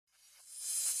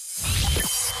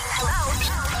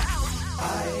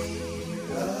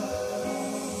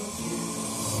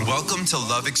Welcome to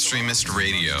Love Extremist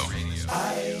Radio.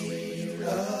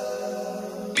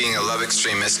 Being a love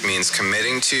extremist means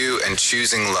committing to and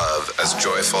choosing love as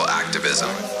joyful activism.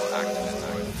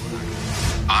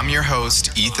 I'm your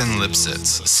host, Ethan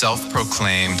Lipsitz,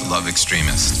 self-proclaimed love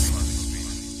extremist.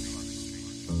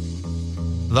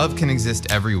 Love can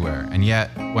exist everywhere, and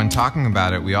yet, when talking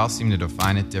about it, we all seem to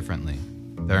define it differently.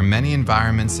 There are many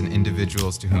environments and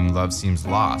individuals to whom love seems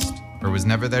lost, or was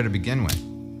never there to begin with.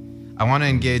 I want to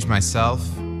engage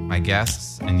myself, my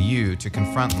guests, and you to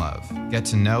confront love, get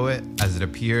to know it as it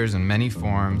appears in many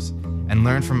forms, and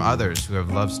learn from others who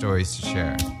have love stories to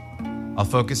share. I'll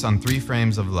focus on 3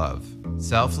 frames of love: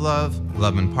 self-love,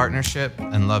 love in partnership,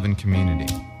 and love in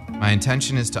community. My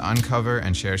intention is to uncover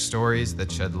and share stories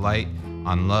that shed light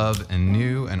on love in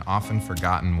new and often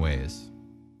forgotten ways.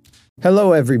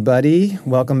 Hello, everybody.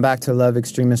 Welcome back to Love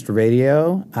Extremist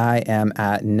Radio. I am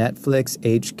at Netflix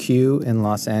HQ in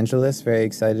Los Angeles. Very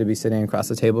excited to be sitting across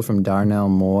the table from Darnell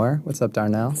Moore. What's up,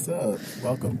 Darnell? What's up?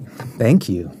 Welcome. Thank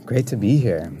you. Great to be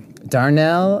here.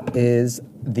 Darnell is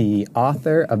the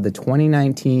author of the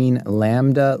 2019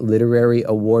 Lambda Literary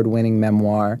Award-winning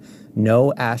memoir,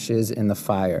 No Ashes in the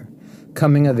Fire,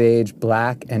 Coming of Age,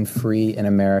 Black and Free in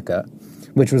America,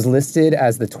 which was listed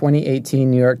as the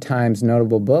 2018 New York Times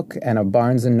Notable Book and a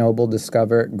Barnes & Noble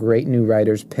Discover Great New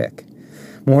Writers pick.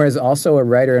 Moore is also a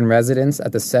writer-in-residence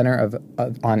at the Center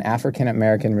on African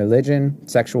American Religion,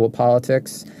 Sexual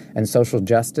Politics, and Social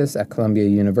Justice at Columbia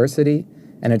University,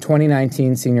 and a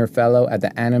 2019 Senior Fellow at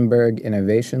the Annenberg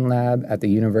Innovation Lab at the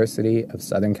University of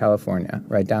Southern California,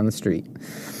 right down the street.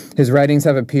 His writings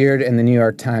have appeared in the New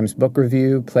York Times Book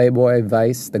Review, Playboy,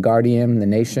 Vice, The Guardian, The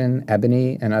Nation,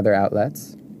 Ebony, and other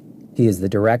outlets. He is the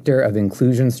Director of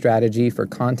Inclusion Strategy for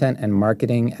Content and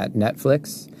Marketing at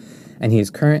Netflix, and he is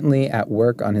currently at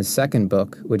work on his second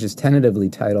book, which is tentatively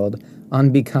titled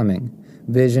Unbecoming: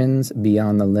 Visions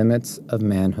Beyond the Limits of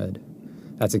Manhood.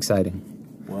 That's exciting.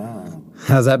 Wow.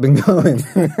 How's that been going?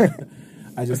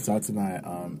 I just talked to my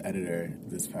editor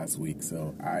this past week,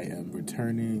 so I am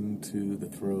returning to the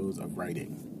throes of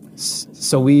writing.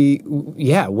 So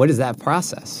what is that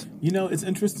process? You know, it's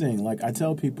interesting. Like, I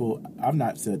tell people, I've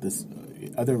not said this,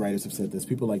 other writers have said this,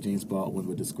 people like James Baldwin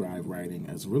would describe writing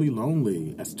as really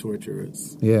lonely, as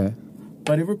torturous. Yeah.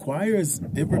 But it requires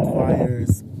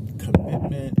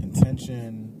commitment,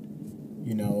 intention,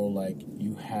 you know, like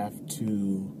you have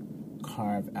to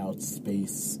carve out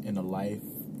space in a life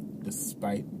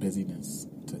despite busyness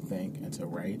to think and to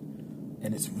write.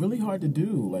 And it's really hard to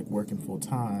do, like working full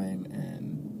time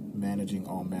and managing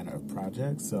all manner of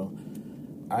projects. So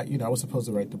I was supposed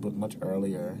to write the book much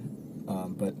earlier,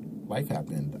 but life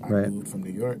happened. I moved from New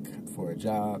York for a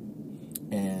job,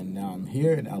 and now I'm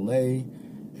here in LA,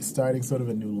 starting sort of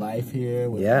a new life here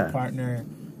with my partner.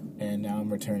 And now I'm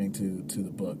returning to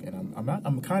the book, and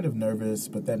I'm kind of nervous,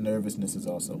 but that nervousness is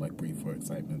also like brief for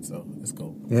excitement, so it's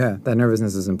cool. Yeah, that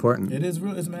nervousness is important. It is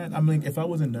real, man. I mean, if I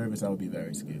wasn't nervous, I would be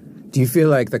very scared. Do you feel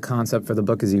like the concept for the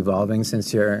book is evolving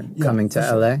since you're coming to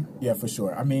LA? Yeah, for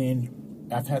sure. I mean,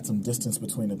 I've had some distance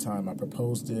between the time I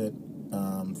proposed it,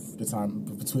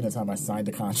 between the time I signed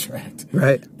the contract,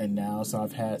 right, and now. So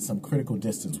I've had some critical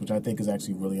distance, which I think is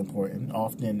actually really important.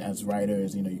 Often, as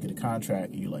writers, you get a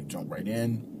contract, you like jump right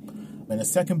in. And the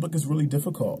second book is really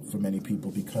difficult for many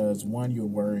people because, one, you're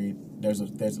worried. Let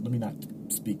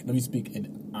me speak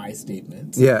in I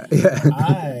statements. Yeah.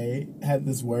 I had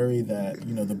this worry that,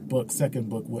 the second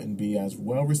book wouldn't be as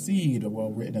well received or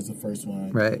well written as the first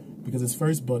one. Right. Because his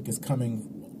first book is coming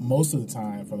most of the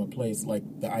time from a place like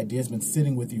the idea's been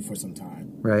sitting with you for some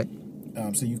time. Right.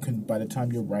 So you can, by the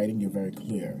time you're writing, you're very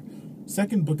clear.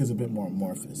 Second book is a bit more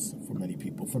amorphous for many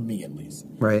people, for me at least.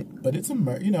 Right. But it's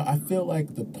I feel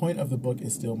like the point of the book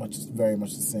is still very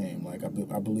much the same. Like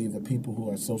I believe that people who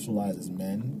are socialized as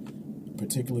men,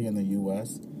 particularly in the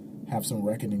U.S., have some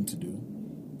reckoning to do.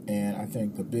 And I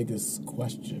think the biggest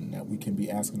question that we can be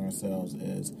asking ourselves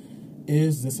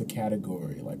is this a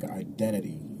category, like an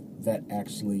identity, that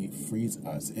actually frees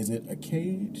us? Is it a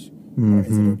cage or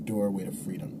is it a doorway to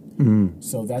freedom?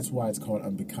 So that's why it's called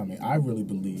Unbecoming. I really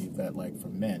believe that, like, for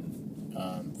men,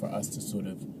 for us to sort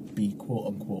of be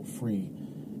quote-unquote free,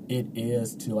 it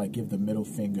is to, like, give the middle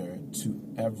finger to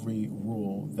every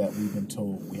rule that we've been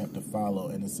told we have to follow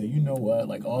and to say, you know what,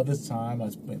 like, all this time I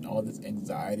spent all this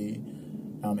anxiety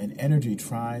and energy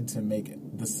trying to make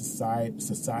the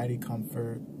society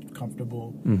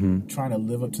comfortable, trying to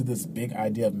live up to this big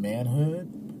idea of manhood.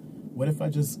 What if I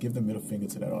just give the middle finger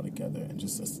to that altogether and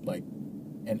just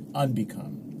and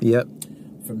unbecome? Yep.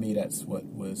 For me, that's what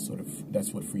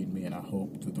freed me, and I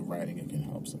hope through the writing it can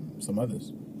help some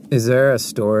others. Is there a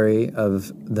story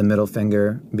of the middle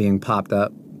finger being popped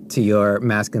up to your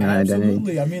masculine identity?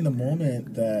 Absolutely. I mean, the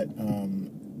moment that,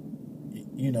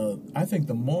 I think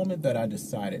the moment that I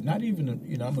decided, not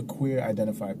even, I'm a queer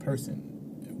identified person.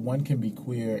 One can be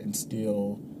queer and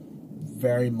still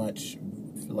very much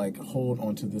like hold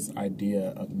on to this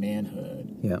idea of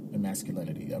manhood and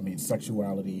masculinity. I mean,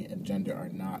 sexuality and gender are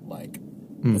not like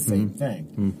the same thing.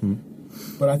 Mm-hmm.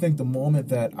 But I think the moment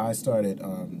that I started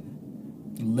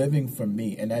living for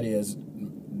me, and that is,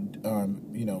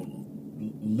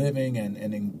 living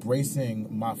and embracing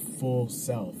my full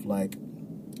self, like,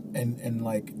 and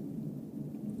like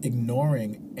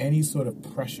ignoring any sort of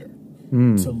pressure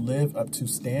to live up to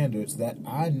standards that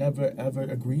I never ever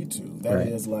agreed to. That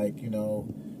is like,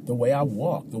 the way I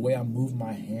walk, the way I move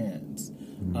my hands,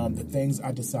 the things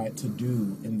I decide to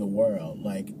do in the world,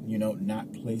 like,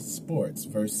 not play sports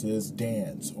versus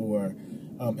dance, or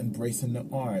embracing the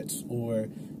arts, or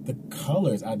the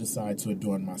colors I decide to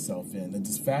adorn myself in. And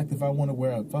this fact, if I want to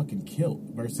wear a fucking kilt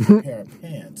versus a pair of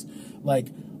pants, like,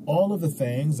 all of the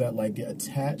things that like get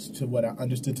attached to what I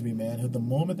understood to be manhood, the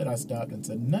moment that I stopped and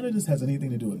said, none of this has anything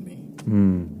to do with me.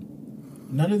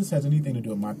 None of this has anything to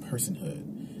do with my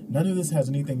personhood. None of this has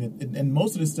anything to, and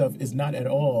most of this stuff is not at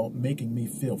all making me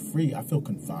feel free. I feel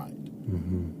confined.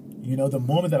 The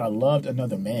moment that I loved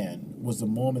another man was the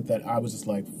moment that I was just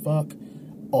like, fuck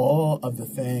all of the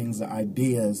things, the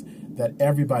ideas that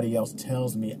everybody else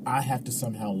tells me I have to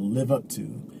somehow live up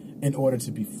to in order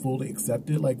to be fully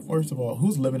accepted. Like, first of all,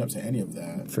 who's living up to any of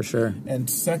that? For sure. And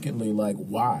secondly, like,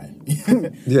 why?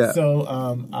 Yeah.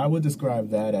 So I would describe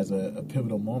that as a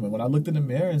pivotal moment. When I looked in the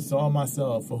mirror and saw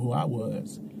myself for who I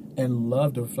was and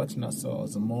loved the reflection I saw,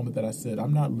 is a moment that I said,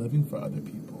 I'm not living for other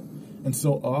people. And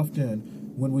so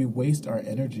often when we waste our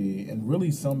energy, and really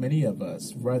so many of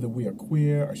us, whether we are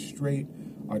queer or straight,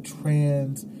 are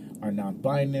trans, are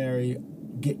non-binary,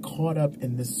 get caught up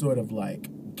in this sort of like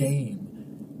game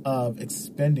of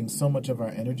expending so much of our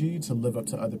energy to live up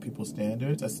to other people's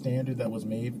standards, a standard that was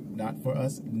made not for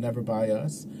us, never by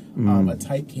us, a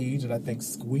tight cage that I think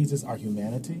squeezes our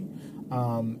humanity,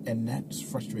 and that's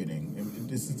frustrating.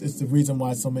 It's the reason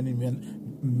why so many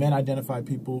men-identified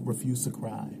people refuse to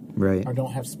cry, right, or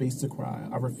don't have space to cry.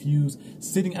 I refuse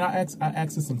sitting. And I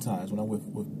ask this sometimes when I'm with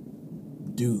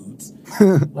dudes,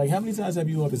 like, how many times have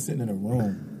you ever been sitting in a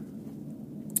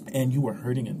room and you were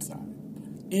hurting inside?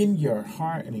 In your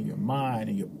heart and in your mind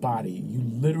and your body, you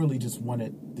literally just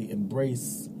wanted the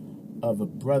embrace of a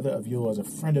brother of yours, a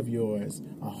friend of yours,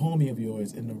 a homie of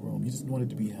yours in the room. You just wanted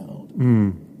to be held,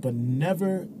 but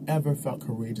never, ever felt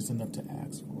courageous enough to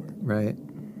ask for it. Right.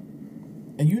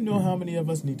 And you know how many of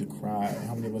us need to cry,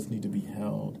 how many of us need to be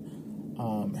held,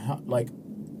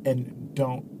 and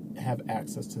don't have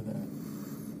access to that.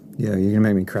 Yeah, you're gonna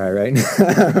make me cry right now.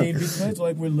 I mean, because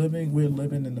like we're living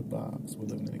in the box, we're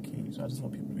living in a cage. I just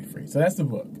want people to be free. So that's the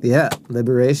book. Yeah,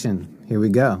 liberation. Here we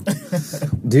go,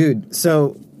 dude.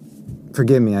 So,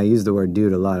 forgive me, I use the word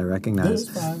 "dude" a lot. I recognize. It's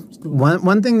fine. It's cool.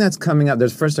 One thing that's coming up.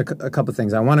 There's first a couple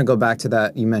things. I want to go back to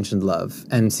that. You mentioned love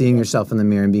and seeing yourself in the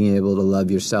mirror and being able to love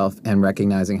yourself and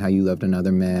recognizing how you loved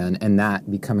another man, and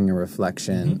that becoming a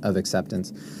reflection of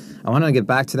acceptance. I want to get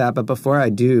back to that, but before I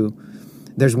do,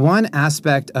 there's one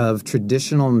aspect of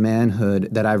traditional manhood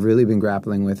that I've really been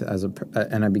grappling with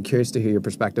and I'd be curious to hear your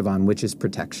perspective on, which is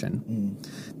protection.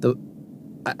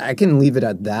 I can leave it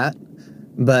at that,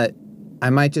 but I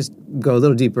might just go a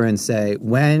little deeper and say,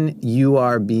 when you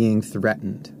are being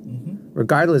threatened,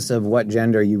 regardless of what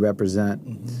gender you represent,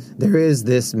 there is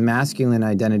this masculine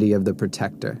identity of the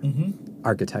protector,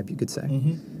 archetype, you could say.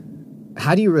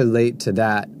 How do you relate to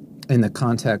that in the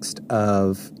context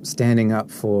of standing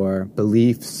up for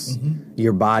beliefs,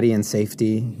 your body and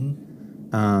safety,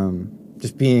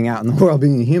 just being out in the world,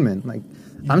 being a human? Like,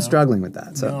 I'm struggling with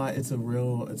that. So it's a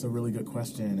really good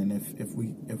question. And if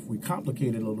we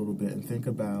complicate it a little bit and think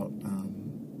about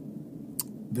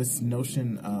this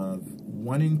notion of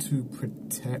wanting to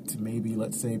protect, maybe,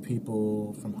 let's say,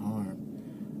 people from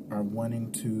harm, or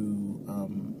wanting to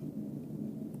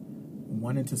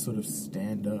sort of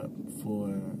stand up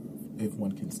for, if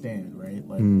one can stand, right?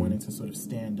 Like wanting to sort of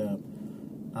stand up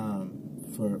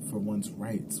for one's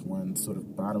rights, one's sort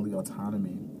of bodily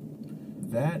autonomy.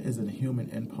 That is a human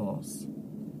impulse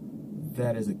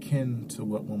that is akin to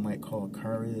what one might call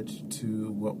courage,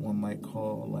 to what one might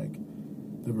call like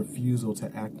the refusal to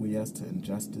acquiesce to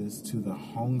injustice, to the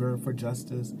hunger for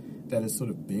justice that is sort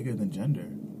of bigger than gender.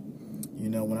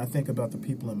 When I think about the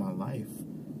people in my life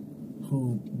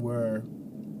who were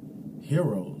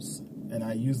heroes, and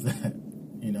I use that,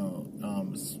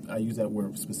 I use that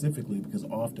word specifically because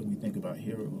often we think about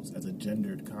heroes as a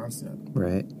gendered concept.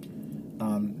 Right.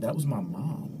 That was my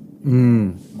mom.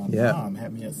 My yeah. mom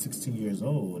had me at 16 years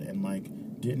old and like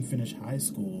didn't finish high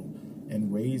school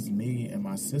and raised me and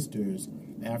my sisters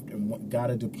after got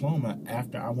a diploma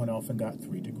after I went off and got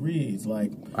 3 degrees.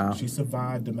 Like Wow. she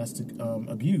survived domestic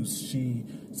abuse. She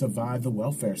survived the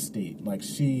welfare state. Like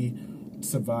she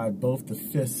survived both the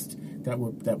fists that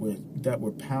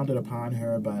were pounded upon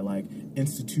her by like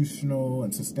institutional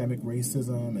and systemic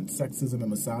racism and sexism and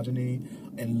misogyny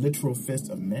and literal fists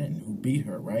of men who beat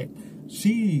her, right?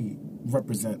 She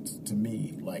represents to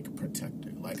me like a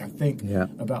protector. Like I think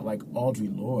about like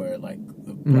Audre Lorde, like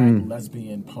the black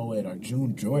lesbian poet, or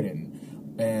June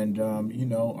Jordan, and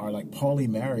or like Pauli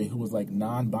Murray, who was like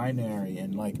non-binary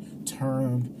and like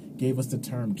gave us the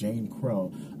term Jane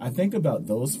Crow. I think about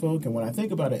those folk, and when I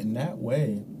think about it in that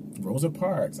way, Rosa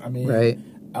Parks, I mean, right.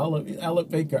 Ella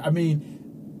Baker, I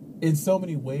mean, in so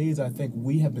many ways, I think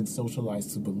we have been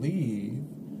socialized to believe,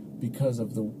 because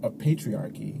of the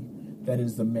patriarchy, that it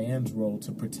is the man's role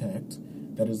to protect,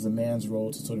 that it is the man's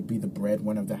role to sort of be the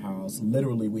breadwinner of the house.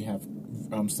 Literally, we have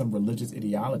some religious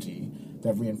ideology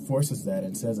that reinforces that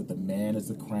and says that the man is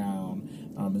the crown,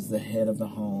 is the head of the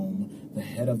home, the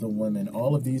head of the woman,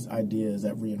 all of these ideas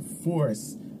that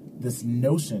reinforce this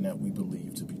notion that we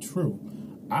believe to be true.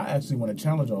 I actually want to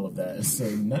challenge all of that and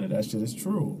say none of that shit is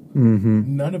true.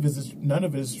 None of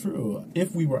it is true.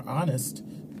 If we were honest,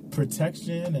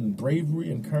 protection and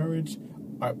bravery and courage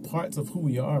are parts of who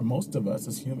we are, most of us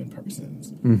as human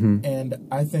persons. And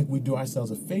I think we do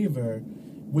ourselves a favor,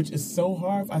 which is so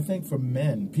hard, I think, for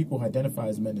men, people who identify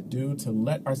as men, to do, to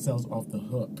let ourselves off the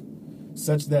hook,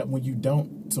 such that when you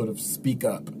don't sort of speak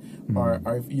up or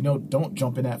if, don't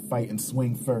jump in that fight and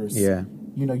swing first,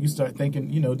 you start thinking,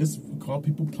 you call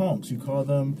people punks, you call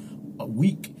them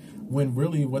weak, when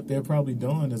really what they're probably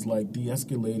doing is like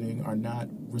de-escalating or not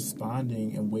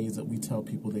responding in ways that we tell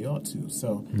people they ought to.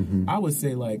 So I would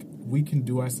say like we can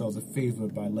do ourselves a favor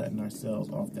by letting ourselves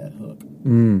off that hook.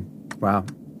 Wow.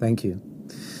 Thank you.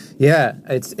 Yeah,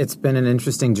 it's been an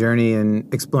interesting journey in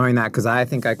exploring that, because I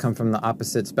think I come from the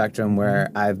opposite spectrum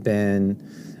where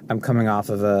I'm coming off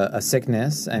of a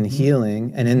sickness and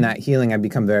healing, and in that healing I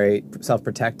become very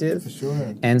self-protective. For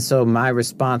sure. And so my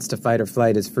response to fight or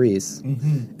flight is freeze.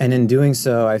 And in doing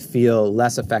so, I feel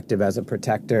less effective as a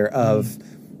protector of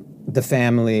the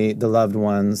family, the loved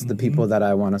ones, the people that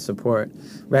I want to support.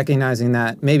 Recognizing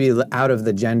that maybe out of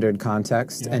the gendered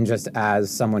context and just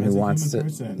as someone who wants to...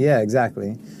 person. Yeah,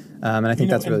 exactly. And I think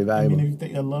that's really valuable.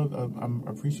 I mean, I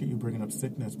appreciate you bringing up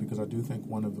sickness, because I do think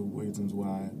one of the reasons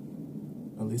why,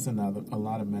 at least a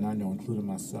lot of men I know, including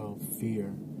myself,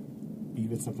 fear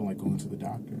even something like going to the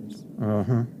doctors.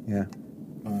 Yeah.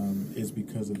 Is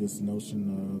because of this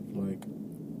notion of like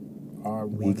our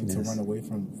wanting to run away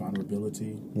from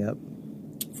vulnerability. Yep.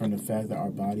 From the fact that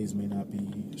our bodies may not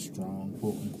be strong,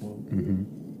 quote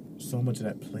unquote. So much of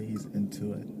that plays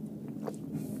into it.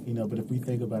 But if we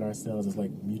think about ourselves as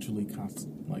like mutually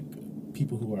constant, like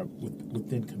people who are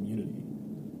within community,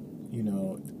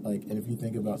 and if you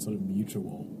think about sort of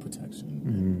mutual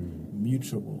protection,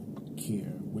 mutual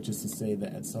care, which is to say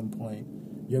that at some point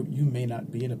you may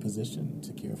not be in a position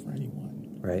to care for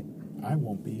anyone. Right. I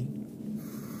won't be.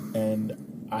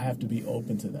 And I have to be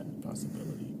open to that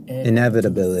possibility. And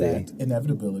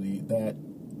inevitability that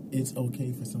it's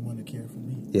okay for someone to care for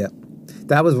me. Yep.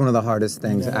 That was one of the hardest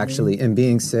things, actually, in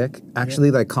being sick.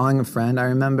 Actually, like calling a friend, I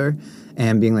remember,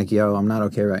 and being like, yo, I'm not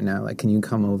okay right now. Like, can you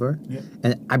come over? Yeah.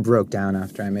 And I broke down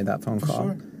after I made that phone call.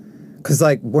 Sure. Because,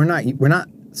 like, we're not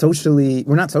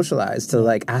socialized to,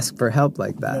 like, ask for help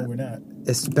like that. No, we're not.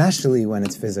 Especially when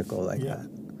it's physical like that.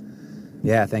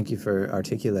 Yeah, thank you for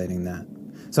articulating that.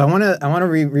 So I want to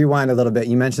rewind a little bit.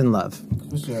 You mentioned love.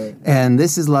 For sure. And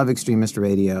this is Love Extremist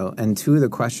Radio. And two of the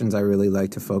questions I really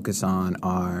like to focus on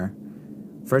are,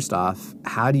 first off,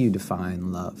 how do you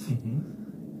define love?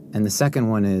 And the second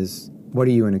one is, what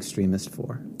are you an extremist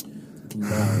for?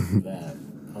 Love that.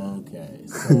 Okay.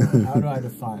 So how do I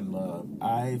define love?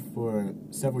 I, for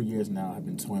several years now, have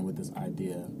been toying with this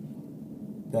idea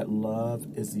that love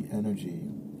is the energy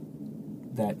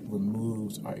that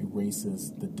removes or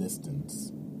erases the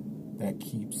distance that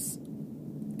keeps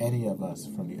any of us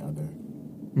from the other.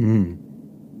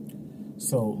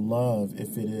 So love,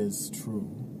 if it is true,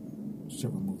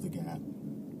 should remove the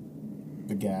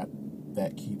gap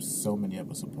that keeps so many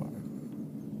of us apart.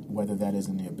 Whether that is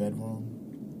in your bedroom,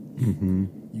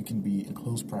 you can be in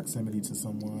close proximity to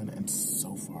someone and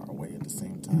so far away at the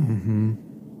same time.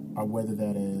 Or whether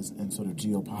that is in sort of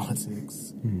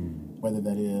geopolitics, whether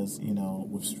that is,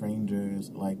 with strangers,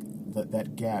 like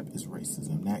that gap is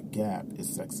racism, that gap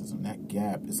is sexism, that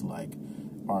gap is like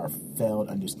our failed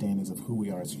understandings of who we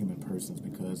are as human persons,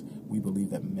 because we believe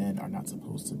that men are not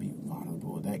supposed to be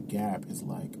vulnerable. That gap is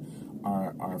like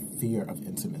our fear of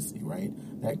intimacy, right?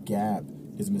 That gap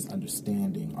is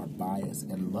misunderstanding, our bias,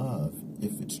 and love,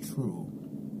 if it's true,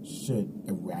 should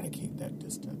eradicate that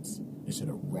distance. It should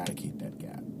eradicate that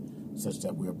gap, such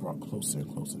that we are brought closer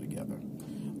and closer together.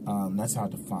 That's how I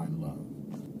define love.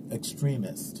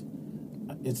 Extremist.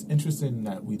 It's interesting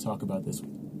that we talk about this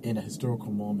in a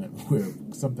historical moment where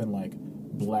something like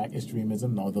black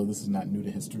extremism, although this is not new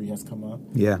to history, has come up.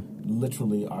 Yeah.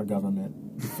 Literally, our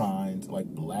government defines like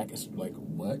black, like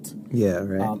what? Yeah,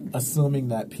 right. Assuming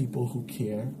that people who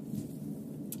care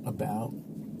about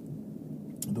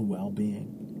the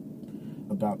well-being,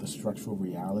 about the structural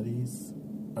realities,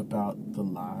 about the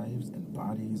lives and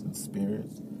bodies and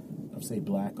spirits of, say,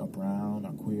 black or brown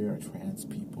or queer or trans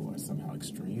people are somehow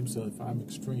extreme. So if I'm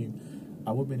extreme,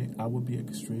 I would be an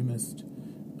extremist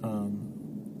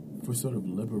for sort of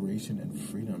liberation and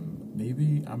freedom.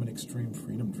 Maybe I'm an extreme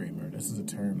freedom dreamer. This is a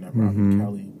term that Robert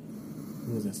Kelly,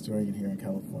 who is a historian here in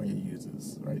California,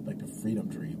 uses, right? Like the freedom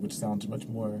dream, which sounds much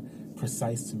more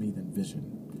precise to me than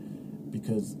vision,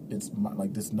 because it's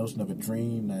like this notion of a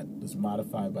dream that is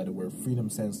modified by the word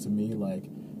freedom sounds to me like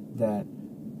that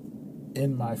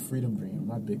in my freedom dream,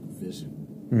 my big vision,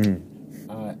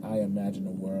 I imagine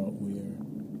a world where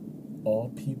all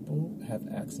people have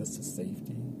access to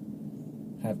safety,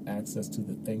 have access to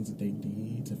the things that they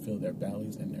need to fill their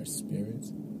bellies and their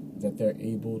spirits, that they're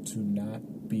able to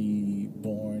not be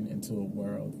born into a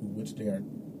world in which they are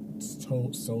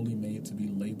solely made to be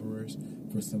laborers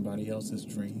for somebody else's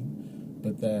dream,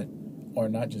 but that, or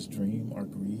not just dream or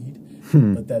greed,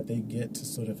 but that they get to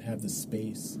sort of have the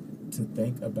space to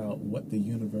think about what the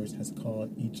universe has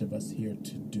called each of us here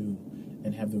to do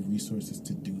and have the resources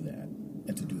to do that,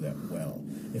 and to do that well.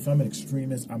 If I'm an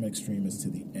extremist, I'm an extremist to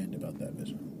the end about that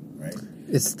vision, right?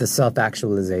 It's the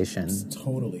self-actualization. It's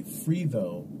totally free,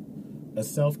 though. A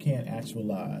self can't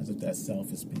actualize if that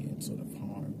self is being sort of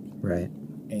harmed. Right.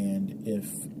 And if,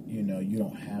 you know, you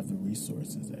don't have the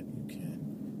resources that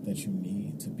you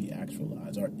need to be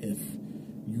actualized, or if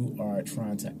you are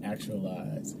trying to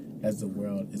actualize as the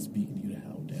world is beating you to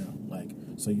hell down. Like,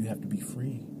 so you have to be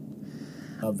free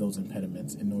of those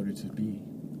impediments in order to be.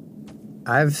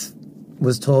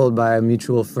 Was told by a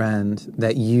mutual friend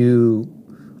that you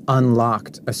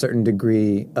unlocked a certain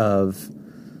degree of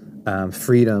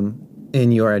freedom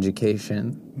in your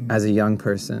education as a young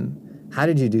person. How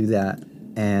did you do that?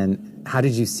 And how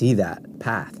did you see that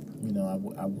path? You know,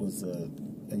 I was a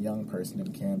young person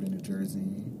in Camden, New Jersey,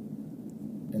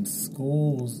 in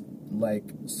schools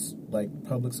like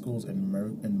public schools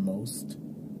in most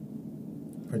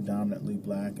predominantly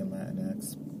Black and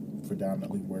Latinx,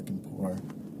 predominantly working poor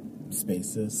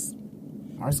spaces.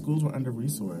 Our schools were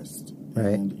under-resourced.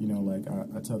 Right. And, you know, like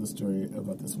I tell the story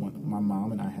about this one. My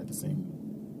mom and I had the same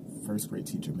first grade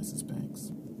teacher, Mrs.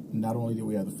 Banks. Not only did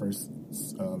we have the first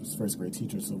grade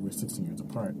teacher, so we're 16 years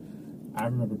apart, I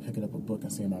remember picking up a book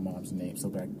and seeing my mom's name. So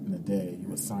back in the day, you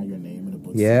would sign your name in a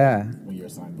book. Yeah. When you were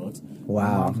assigned books. Wow.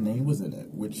 My mom's name was in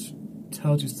it, which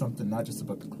tells you something not just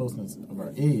about the closeness of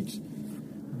our age,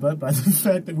 but by the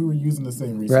fact that we were using the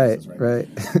same resources. Right.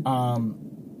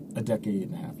 A decade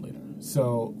and a half later.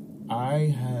 So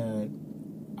I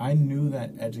knew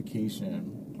that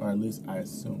education, or at least I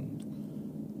assumed,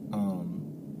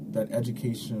 that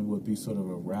education would be sort of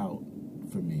a route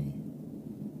for me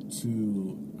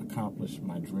to accomplish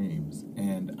my dreams.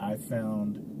 And I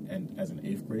found, and as an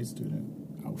 8th grade student,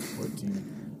 I was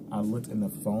 14, I looked in the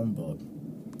phone book.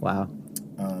 Wow.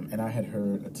 And I had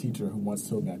heard a teacher who once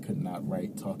told me I could not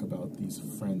talk about these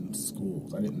friend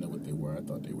schools. I didn't know what they were. I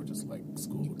thought they were just like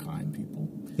schools with kind people.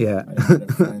 Yeah. I didn't know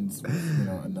that friends was, you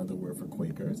know, another word for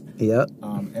Quakers. Yep.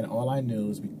 And all I knew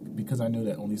is because I knew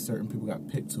that only certain people got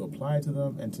picked to apply to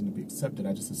them and to be accepted,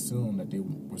 I just assumed that they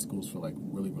were schools for like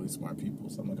really, really smart people.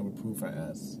 So I'm like, I'm gonna prove her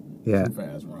ass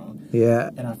wrong. Yeah.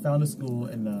 And I found a school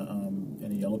in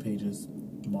the Yellow Pages,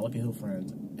 Mullica Hill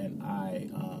Friends, and I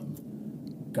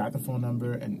got the phone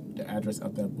number and the address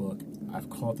out that book. I've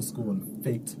called the school and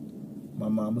faked my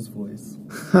mama's voice.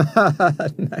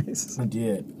 Nice. I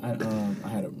did. I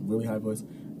had a really high voice.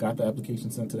 Got the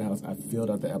application sent to the house. I filled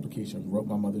out the application, wrote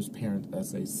my mother's parent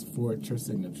essays for her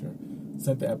signature,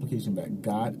 sent the application back,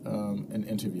 got an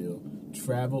interview,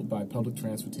 traveled by public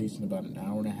transportation about an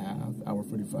hour and a half, hour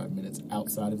 45 minutes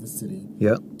outside of the city,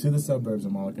 to the suburbs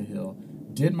of Mullica Hill.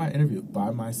 Did my interview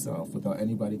by myself without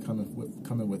anybody coming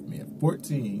with me at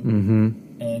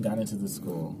 14, and got into the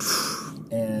school.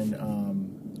 And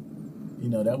you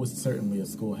know, that was certainly a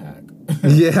school hack.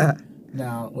 Yeah.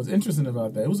 Now, what's interesting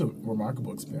about that, it was a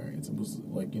remarkable experience. It was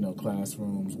like,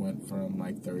 classrooms went from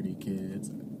like 30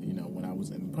 kids, when I was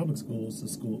in public schools to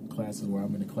school classes where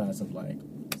I'm in a class of like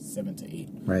 7 to 8.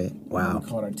 Right. Wow. We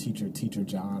called our teacher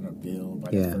John or Bill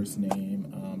by their first name.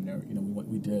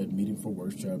 We did meeting for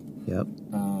worship. Yep.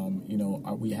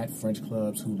 We had French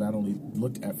clubs who not only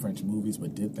looked at French movies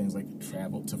but did things like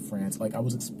traveled to France. Like I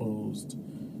was exposed.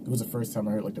 It was the first time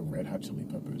I heard like the Red Hot Chili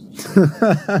Peppers and shit.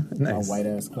 Nice. My white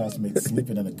ass classmates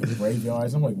sleeping in the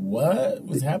graveyards. I'm like, what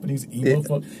was happening? These emo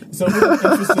folk. So it was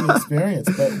an interesting experience.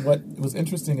 But what was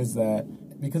interesting is that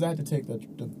because I had to take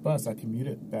the bus, I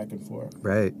commuted back and forth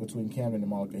between Camden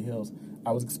and Mullica Hills.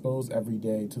 I was exposed every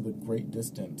day to the great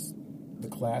distance, the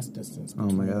class distance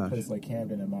between a place like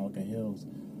Camden and Mullica Hills.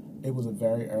 It was a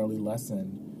very early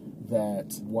lesson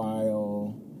that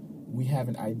while we have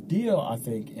an ideal, I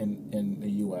think, in the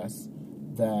U.S.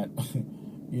 that,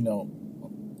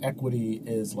 equity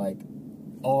is like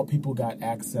all people got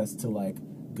access to like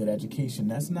good education.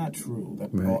 That's not true.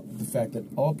 The fact that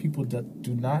all people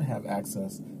do not have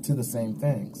access to the same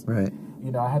things. Right.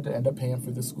 I had to end up paying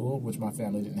for the school, which my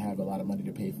family didn't have a lot of money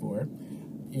to pay for.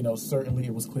 Certainly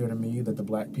it was clear to me that the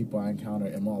black people I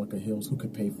encountered in Mullica Hills who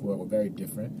could pay for it were very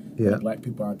different than the black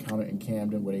people I encountered in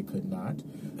Camden where they could not.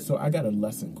 So I got a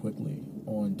lesson quickly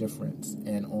on difference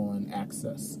and on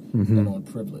access and on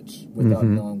privilege without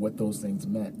knowing what those things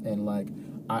meant. And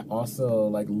I also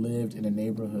lived in a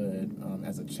neighborhood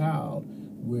as a child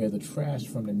where the trash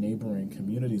from the neighboring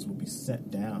communities would be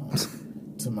sent down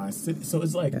to my city. So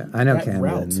it's like I know that Camden,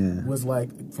 route was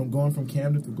from going from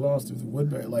Camden through Gloucester to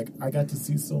Woodbury. I got to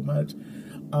see so much.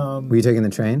 Were you taking the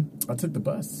train? I took the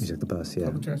bus. You took the bus, yeah.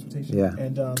 Public transportation. Yeah.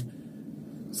 And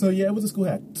it was a school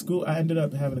hack. I ended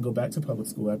up having to go back to public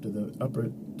school after the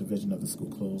upper division of the school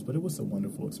closed, but it was a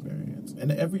wonderful experience.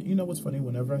 And what's funny,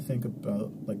 whenever I think about,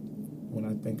 when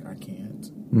I think I can't,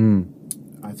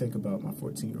 I think about my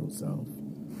 14-year-old self.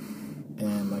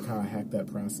 And how I hacked that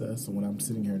process. So when I'm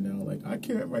sitting here now, I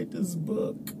can't write this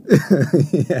book.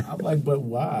 I'm like, but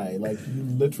why? You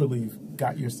literally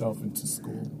got yourself into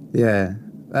school. Yeah,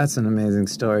 that's an amazing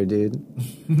story, dude.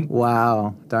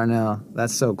 Wow, Darnell,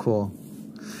 that's so cool.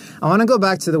 I want to go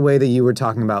back to the way that you were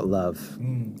talking about love.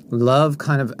 Love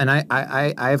kind of, and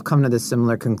I have come to this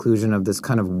similar conclusion of this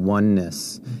kind of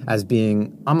oneness as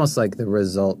being almost like the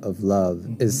result of love,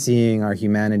 is seeing our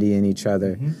humanity in each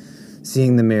other.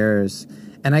 Seeing the mirrors.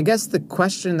 And I guess the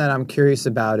question that I'm curious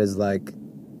about is I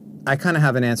kind of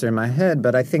have an answer in my head,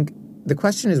 but I think the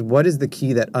question is, what is the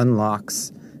key that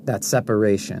unlocks that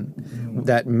separation,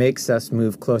 that makes us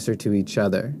move closer to each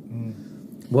other?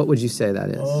 What would you say that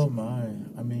is? Oh my.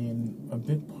 I mean, a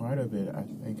big part of it, I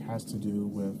think, has to do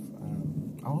with,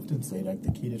 I often say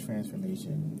the key to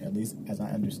transformation, at least as I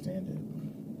understand it,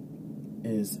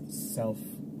 is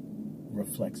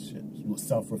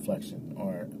self-reflection,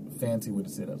 or fancy way to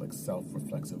say that,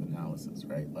 self-reflexive analysis,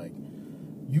 right?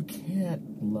 You can't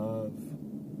love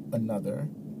another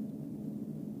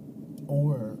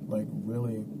or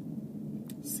really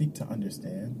seek to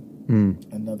understand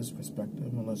another's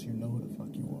perspective unless you know who the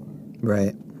fuck you are.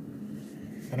 Right.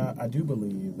 And I do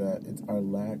believe that it's our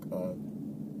lack of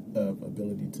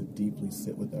ability to deeply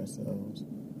sit with ourselves,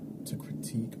 to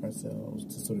critique ourselves,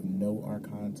 to sort of know our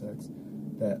context,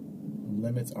 that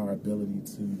limits our ability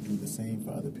to do the same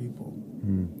for other people.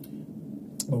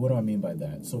 But what do I mean by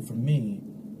that? So for me,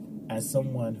 as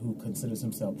someone who considers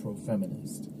himself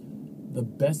pro-feminist, the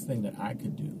best thing that I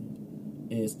could do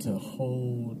is to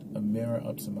hold a mirror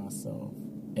up to myself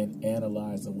and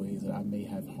analyze the ways that I may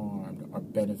have harmed or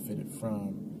benefited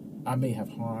from. I may have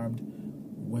harmed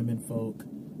women folk,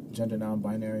 gender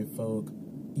non-binary folk,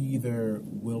 either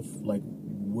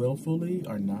willfully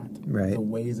or not. Right. The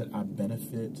ways that I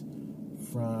benefit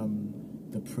from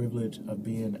the privilege of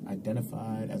being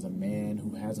identified as a man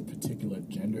who has a particular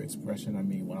gender expression. I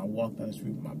mean, when I walk down the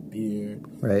street with my beard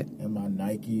and my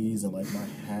Nikes and my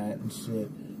hat and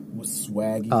shit, was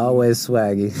swaggy. Always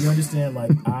swaggy. You understand?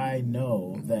 I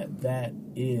know that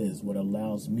is what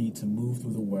allows me to move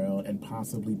through the world and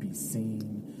possibly be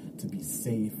seen, to be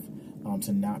safe,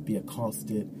 to not be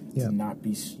accosted, to not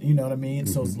be, you know what I mean?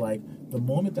 So it's the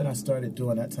moment that I started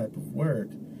doing that type of work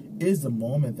is the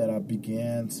moment that I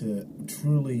began to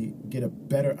truly get a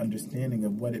better understanding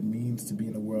of what it means to be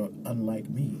in a world unlike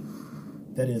me.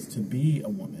 That is, to be a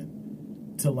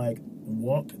woman, to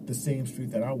walk the same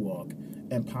street that I walk,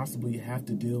 and possibly have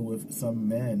to deal with some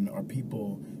men or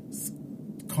people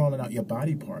calling out your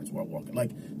body parts while walking. I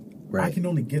can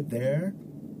only get there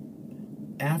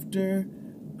after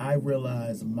I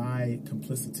realize my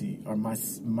complicity or my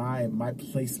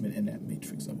placement in that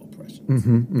matrix of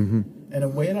oppression. And a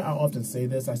way that I often say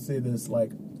this, I say this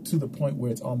like to the point where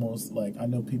it's almost like I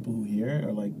know people who hear it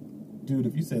are like, dude,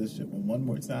 if you say this shit one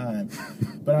more time.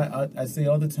 But I say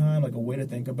all the time, like a way to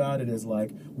think about it is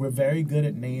like we're very good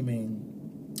at naming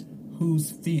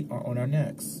whose feet are on our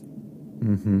necks.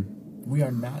 We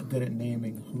are not good at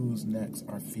naming whose necks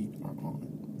our feet are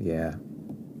on. Yeah.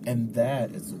 And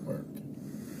that is the work.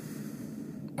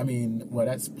 I mean, well,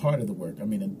 that's part of the work. I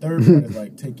mean, the third part is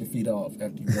like take your feet off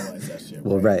after you realize that shit.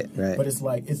 Well, right. But it's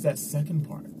like, it's that second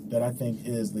part that I think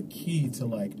is the key to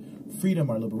like freedom,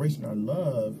 our liberation, our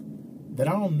love, that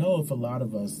I don't know if a lot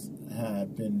of us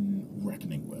have been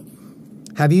reckoning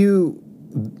with. Have you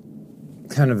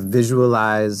kind of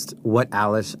visualized what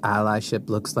allyship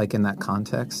looks like in that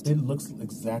context? It looks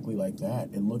exactly like that.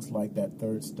 It looks like that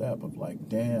third step of like,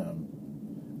 damn,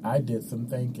 I did some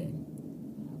thinking.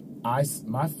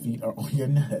 My feet are on your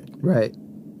neck. Right.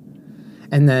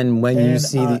 And then when you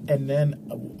see and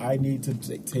then I need to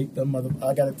take them.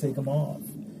 I got to take them off.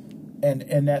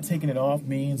 And that taking it off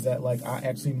means that like I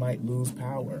actually might lose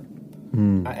power.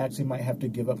 I actually might have to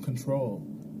give up control.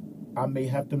 I may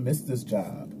have to miss this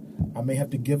job. I may have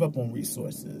to give up on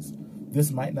resources. This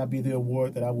might not be the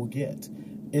award that I will get.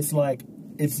 It's like,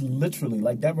 it's literally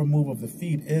like that removal of the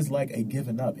feet is like a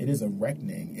giving up. It is a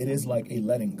reckoning. It is like a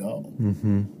letting go.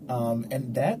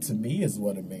 And that to me is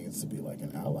what it means to be like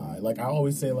an ally. Like I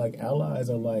always say, like allies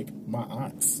are like my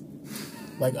aunts.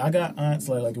 Like I got aunts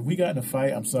like if we got in a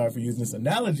fight, I'm sorry for using this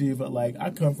analogy, but like I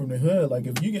come from the hood. Like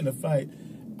if you get in a fight,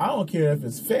 I don't care if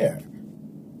it's fair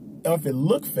or if it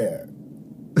look fair.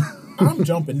 I'm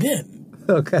jumping in.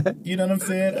 Okay. You know what I'm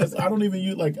saying? I don't even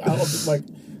use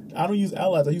I don't use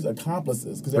allies. I use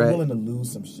accomplices because they're willing to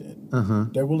lose some shit.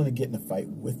 They're willing to get in a fight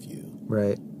with you.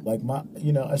 Right. Like I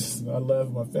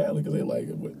love my family because they're like,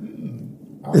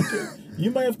 I don't care. You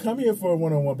may have come here for a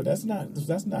one-on-one, but that's not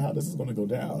how this is going to go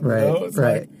down. Right. You know? It's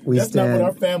right. Like, that's not what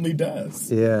our family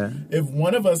does. Yeah. If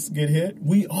one of us get hit,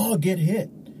 we all get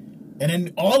hit, and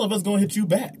then all of us gonna hit you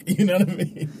back. You know what I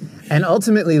mean? And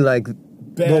ultimately, like,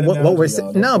 what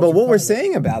we're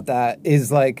saying about that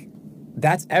is like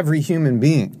that's every human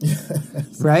being,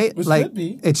 right? Which like should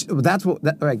be. That's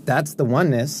the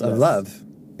oneness of love.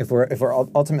 If we're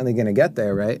ultimately going to get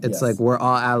there, right? It's like we're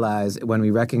all allies when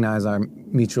we recognize our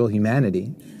mutual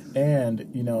humanity. And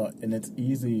and it's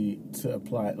easy to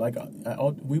apply. Like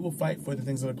we will fight for the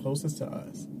things that are closest to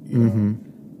us. You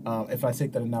know, if I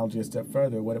take that analogy a step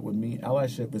further, what it would mean,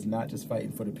 allyship is not just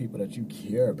fighting for the people that you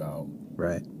care about,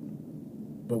 right?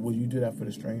 But will you do that for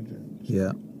the stranger?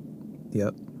 Yeah.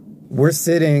 Yep. We're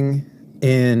sitting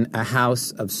in a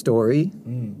house of story,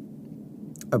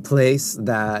 a place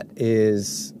that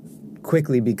is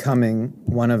quickly becoming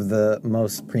one of the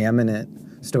most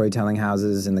preeminent storytelling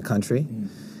houses in the country.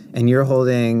 And you're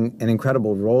holding an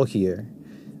incredible role here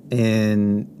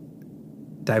in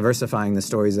diversifying the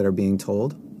stories that are being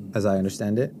told, as I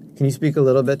understand it. Can you speak a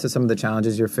little bit to some of the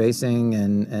challenges you're facing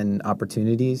and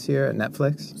opportunities here at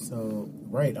Netflix? So,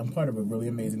 I'm part of a really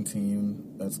amazing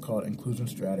team that's called Inclusion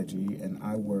Strategy, and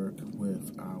I work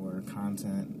with our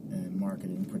content and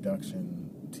marketing production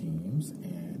teams.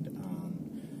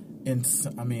 And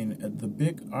the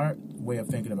big art way of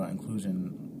thinking about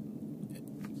inclusion,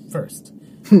 first,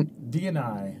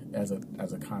 D&I as a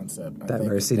concept,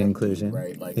 diversity and inclusion,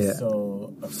 right? Like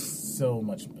so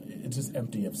much. It's just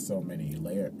empty of so many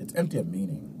layers. It's empty of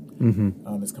meaning.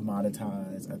 It's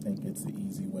commoditized. I think it's the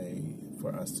easy way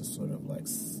for us to sort of like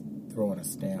throw in a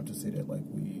stamp to say that like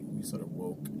we sort of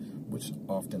woke, which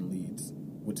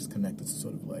is connected to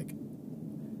sort of like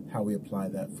how we apply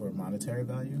that for monetary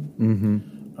value.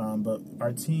 But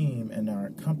our team and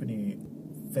our company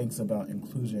thinks about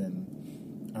inclusion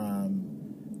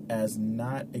as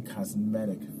not a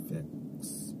cosmetic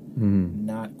fix,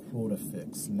 not quota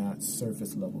fix, not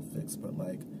surface level fix, but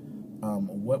like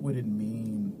what would it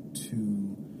mean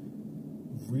to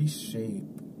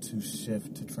reshape, to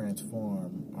shift, to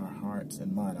transform our hearts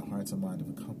and mind of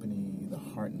a company, the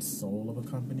heart and soul of a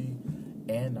company,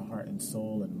 and the heart and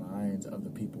soul and minds of the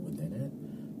people within it,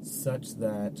 such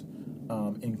that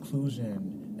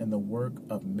inclusion and the work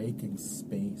of making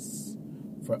space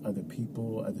for other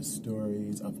people, other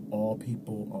stories, of all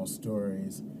people, all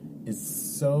stories,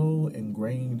 is so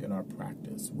ingrained in our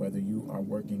practice, whether you are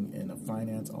working in a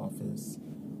finance office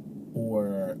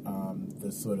or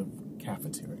the sort of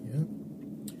cafeteria,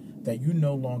 that you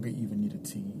no longer even need a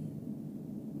team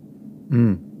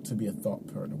to be a thought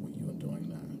partner with you in doing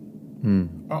that.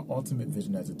 Our ultimate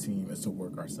vision as a team is to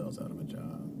work ourselves out of a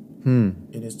job.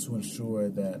 It is to ensure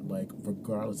that, like,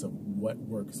 regardless of what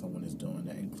work someone is doing.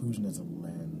 That inclusion is a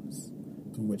lens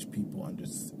through which people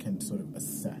can sort of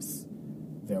assess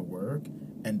their work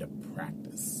and to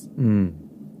practice.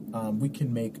 We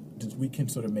can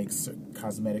sort of make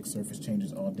cosmetic surface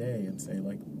changes all day and say,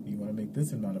 like, you want to make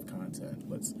this amount of content.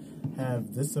 Let's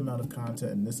have this amount of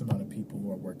content and this amount of people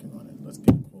who are working on it. Let's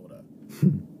get a quota.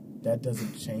 That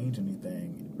doesn't change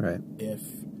anything if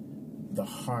the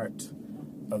heart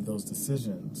of those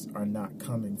decisions are not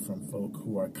coming from folk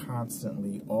who are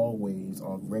constantly, always,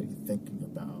 already thinking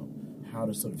about how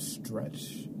to sort of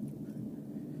stretch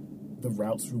the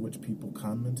routes through which people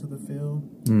come into the field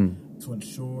to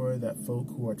ensure that folk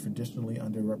who are traditionally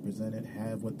underrepresented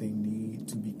have what they need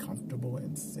to be comfortable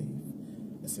and safe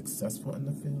and successful in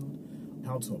the field,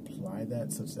 how to apply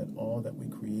that such that all that we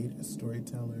create as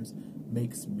storytellers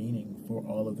makes meaning for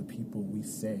all of the people we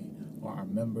say are our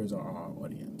members or our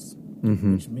audience.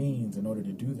 Which means in order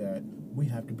to do that, we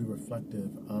have to be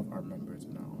reflective of our members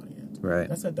and our audience.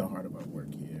 That's at the heart of our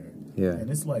work here. And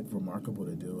it's like remarkable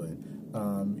to do it.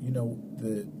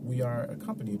 We are a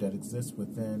company that exists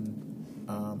within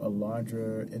a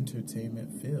larger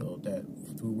entertainment field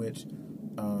through which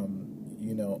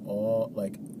all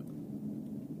like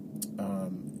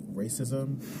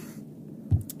racism,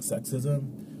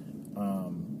 sexism,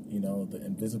 the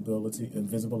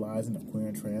invisibilizing of queer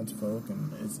and trans folk,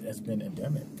 and it's been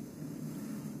endemic.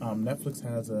 Netflix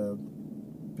has a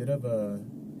bit of a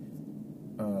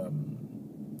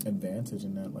advantage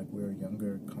in that, like, we're a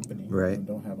younger company and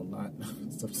don't have a lot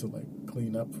of stuff to like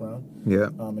clean up from,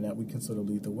 and that we can sort of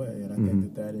lead the way, and I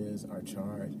think that is our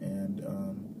charge, and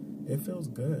it feels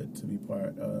good to be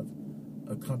part of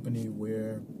a company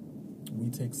where we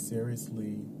take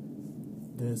seriously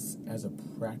this as a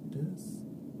practice,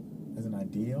 as an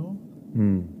ideal,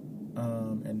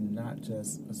 and not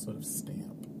just a sort of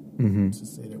stamp to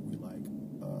say that we like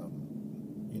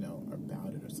are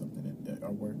about it or something.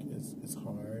 Our work is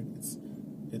hard.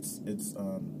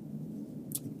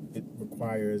 It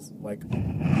requires like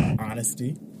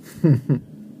honesty. And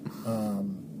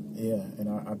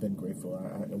I've been grateful.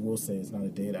 I will say it's not a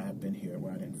day that I've been here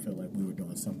where I didn't feel like we were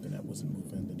doing something that wasn't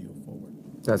moving the needle forward.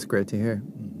 That's great to hear.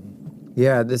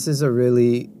 Yeah, this is a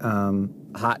really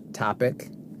hot topic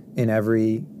in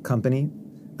every company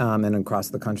and across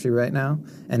the country right now,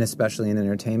 and especially in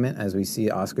entertainment, as we see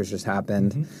Oscars just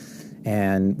happened,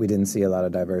 and we didn't see a lot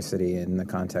of diversity in the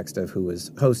context of who was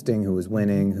hosting, who was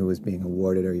winning, who was being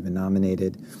awarded or even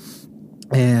nominated.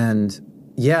 And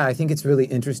yeah, I think it's really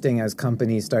interesting as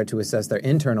companies start to assess their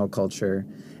internal culture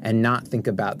and not think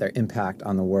about their impact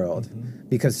on the world.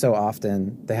 Because so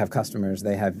often they have customers,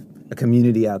 they have a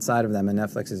community outside of them, and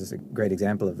Netflix is a great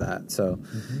example of that. So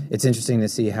it's interesting to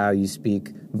see how you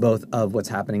speak both of what's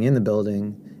happening in the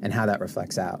building and how that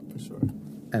reflects out. For sure.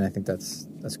 And I think that's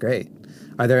great.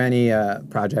 Are there any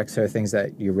projects or things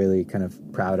that you're really kind of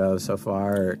proud of so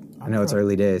far? Or, I know it's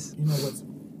early days.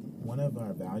 One of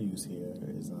our values here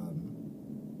is,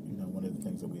 one of the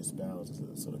things that we espouse is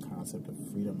a sort of concept of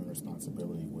freedom and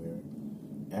responsibility, where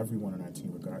everyone on our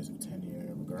team, regardless of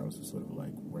tenure, regardless of sort of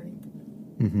like rank,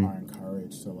 are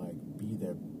encouraged to like be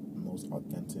their most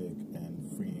authentic and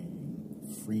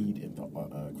freed into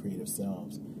creative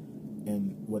selves.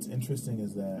 And what's interesting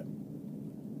is that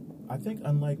I think,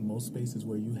 unlike most spaces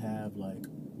where you have like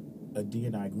a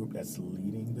D&I group that's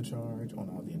leading the charge on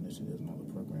all the initiatives and all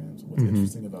the programs, what's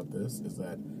interesting about this is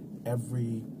that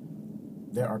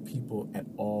there are people at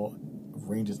all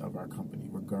ranges of our company,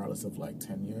 regardless of like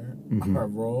tenure or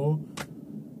role,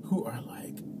 who are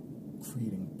like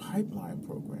creating pipeline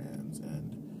programs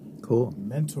and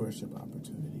mentorship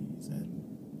opportunities and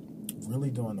really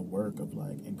doing the work of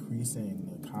like increasing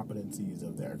the competencies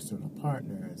of their external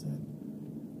partners and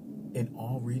in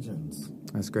all regions.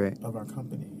 That's great. Of our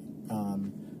company.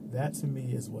 That to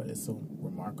me is what is so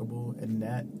remarkable, and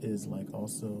that is like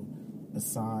also a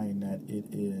sign that it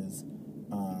is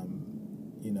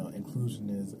inclusion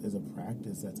is a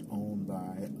practice that's owned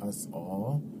by us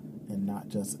all and not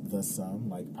just the some,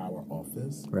 like our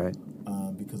office. Right.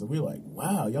 Because we're like,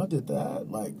 wow, y'all did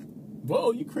that. Like,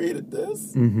 whoa, you created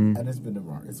this. And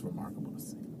it's remarkable to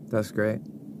see. That's great.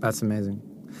 That's amazing.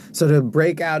 So to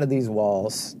break out of these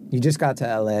walls, you just got to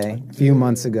LA a few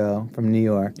months ago from New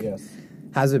York. Yes.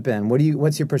 How's it been?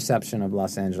 What's your perception of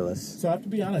Los Angeles? So I have to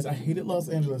be honest, I hated Los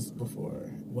Angeles before.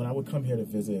 When I would come here to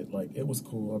visit, like, it was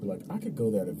cool. I'd be like, I could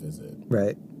go there to visit.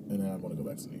 Right. And then I want to go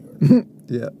back to New York.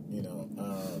 Yeah.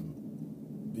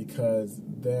 Because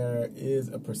there is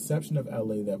a perception of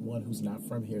LA that one who's not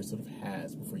from here sort of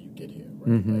has before you get here,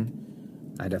 right? Like,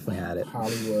 I definitely had it.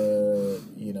 Hollywood,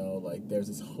 like, there's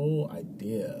this whole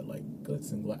idea, like,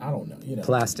 glitz and I don't know,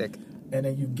 Plastic. And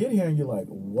then you get here and you're like,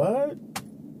 what?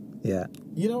 Yeah.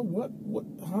 You know, what,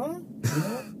 huh? You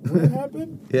know, what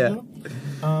happened? Yeah. You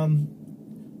know?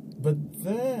 But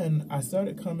then I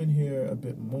started coming here a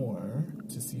bit more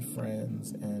to see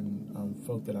friends and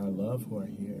folk that I love who are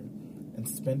here, and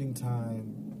spending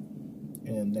time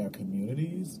in their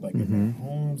communities, like in their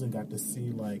homes, and got to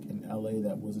see like in LA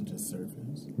that wasn't just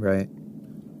surface. Right.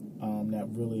 That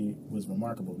really was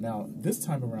remarkable. Now this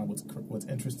time around, what's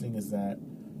interesting is that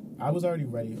I was already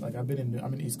ready. Like I'm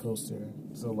an East Coaster,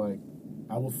 so like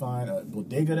I will find a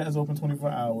bodega that is open 24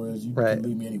 hours. You can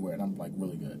leave me anywhere, and I'm like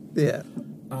really good. Yeah.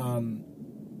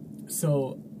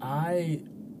 So I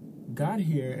got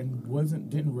here and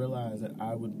didn't realize that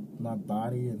my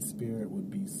body and spirit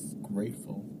would be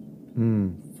grateful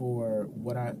for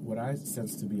what I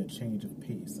sense to be a change of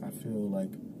pace. I feel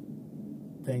like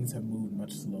things have moved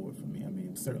much slower for me. I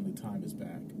mean, certainly time is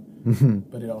back,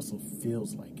 but it also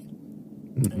feels like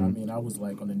it. And I mean, I was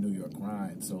like on the New York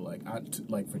grind, so like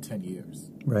for 10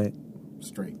 years, right,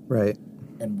 straight, right,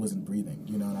 and wasn't breathing,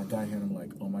 you know. And I got here and I'm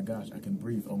like, oh my gosh, I can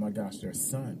breathe. Oh my gosh, there's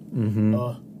sun.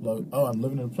 Oh, I'm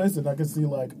living in a place that I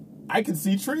can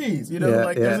see trees, you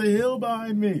know, there's a hill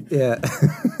behind me. Yeah.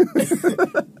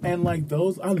 And like I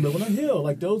live on a hill.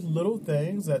 Like those little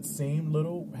things that seem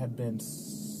little have been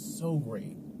so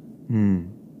great. I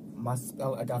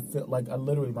feel like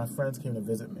my friends came to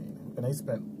visit me, and they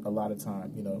spent a lot of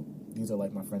time, you know, these are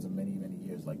like my friends of many, many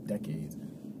years, like decades.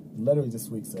 Literally this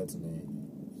week said to me,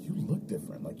 you look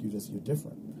different. Like you're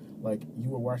different. Like you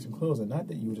were washing clothes, and not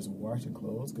that you were just washing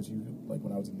clothes, because like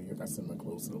when I was in New York, I sent my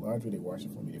clothes to the laundry, they wash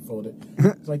it for me, they fold it.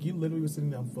 It's like you literally were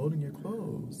sitting down folding your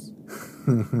clothes.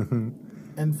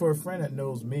 And for a friend that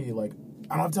knows me, like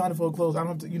I don't have time to fold clothes. I don't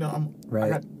have to, you know,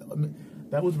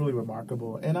 that was really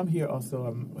remarkable. And I'm here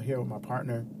with my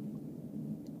partner,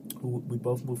 who we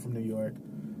both moved from New York.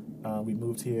 We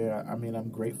moved here. I mean, I'm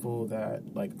grateful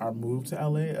that like our move to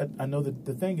LA. I know that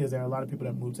the thing is there are a lot of people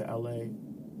that move to LA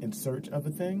in search of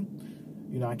a thing.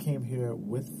 You know, I came here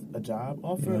with a job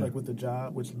offer, like with a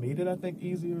job, which made it, I think,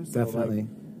 easier. So, definitely. Like,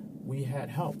 we had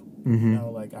help. You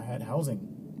know, like I had housing.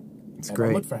 It's and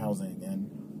great. I looked for housing, and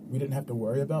we didn't have to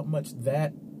worry about much.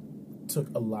 That took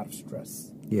a lot of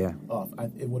stress off.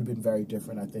 It would have been very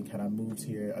different, I think, had I moved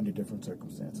here under different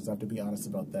circumstances. I have to be honest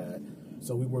about that.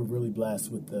 So we were really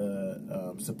blessed with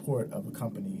the support of a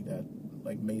company that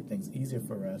like made things easier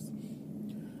for us.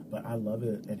 But I love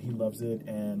it, and he loves it,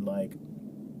 and like,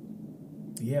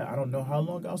 I don't know how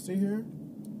long I'll stay here,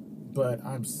 but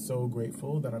I'm so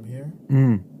grateful that I'm here.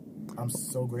 I'm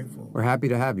so grateful. We're happy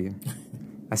to have you.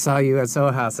 I saw you at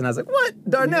Soho House, and I was like, what?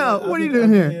 Darnell, what are you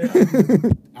doing here?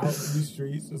 Out in these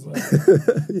streets. It's like,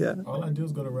 all I do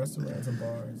is go to restaurants and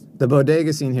bars. The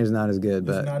bodega scene here is not as good,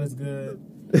 but... It's not as good.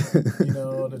 You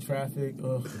know, the traffic,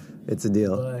 ugh. It's a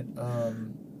deal. But,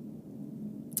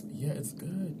 it's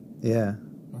good. Yeah.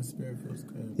 My spirit feels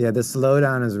good. Yeah, the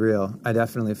slowdown is real. I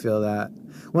definitely feel that.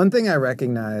 One thing I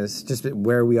recognize, just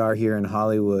where we are here in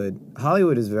Hollywood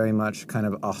is very much kind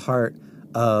of a heart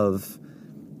of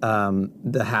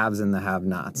the haves and the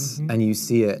have-nots. And you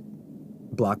see it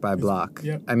block by block.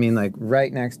 Yep. I mean, like,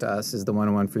 right next to us is the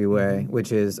 101 freeway,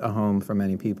 which is a home for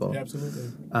many people. Yeah,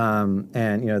 absolutely.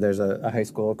 And, you know, there's a high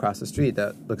school across the street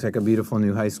that looks like a beautiful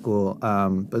new high school,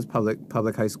 but it's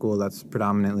public high school that's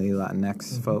predominantly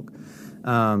Latinx folk.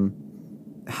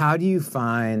 How do you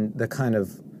find the kind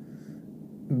of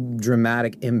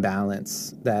dramatic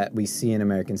imbalance that we see in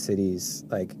American cities,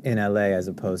 like in LA, as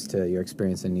opposed to your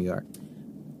experience in New York?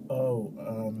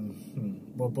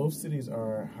 Well, both cities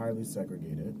are highly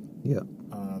segregated. Yeah.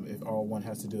 If all one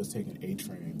has to do is take an A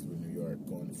train through New York,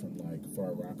 going from like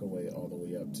Far Rockaway all the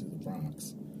way up to the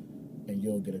Bronx, and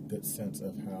you'll get a good sense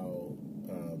of how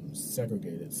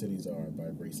segregated cities are by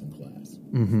race and class.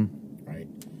 Right.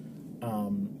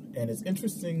 And it's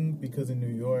interesting because in New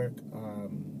York,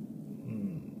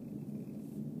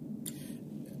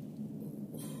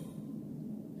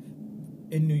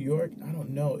 I don't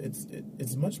know.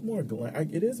 It's much more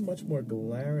it is much more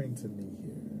glaring to me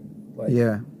here.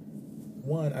 Like,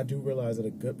 one, I do realize that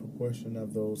a good proportion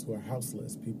of those who are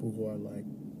houseless, people who are like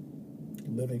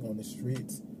living on the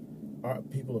streets, are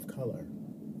people of color,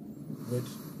 which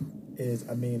is,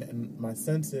 I mean, and my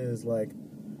sense is like,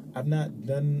 I've not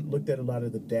looked at a lot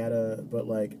of the data, but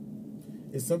like,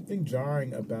 it's something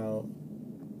jarring about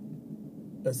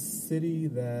a city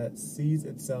that sees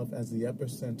itself as the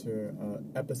epicenter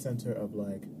of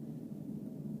like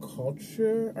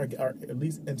culture, or at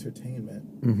least entertainment,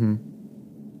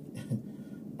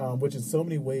 which in so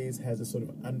many ways has a sort of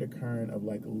undercurrent of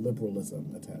like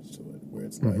liberalism attached to it, where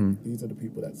it's like, these are the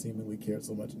people that seemingly care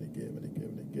so much, and they give and they give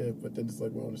and they give, but then it's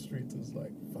like we're on the streets and it's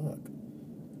like, fuck.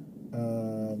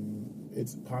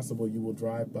 It's possible you will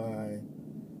drive by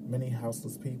many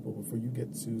houseless people before you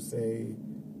get to, say,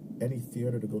 any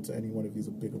theater to go to any one of these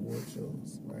big award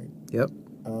shows, right? Yep.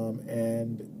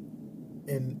 And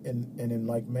in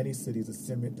like many cities, the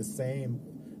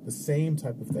same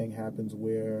type of thing happens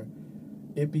where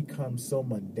it becomes so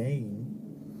mundane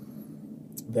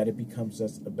that it becomes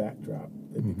just a backdrop.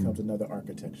 It becomes another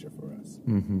architecture for us,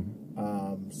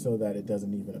 so that it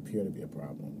doesn't even appear to be a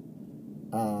problem.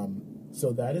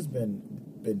 So that has been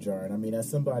jarring. I mean, as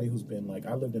somebody who's been like,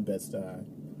 I lived in Bed-Stuy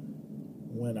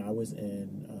when I was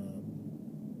in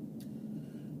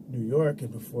New York,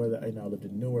 and before that, I lived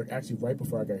in Newark. Actually, right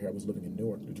before I got here, I was living in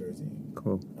Newark, New Jersey.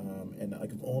 Cool. And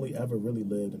I've only ever really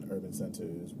lived in urban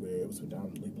centers where it was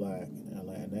predominantly Black and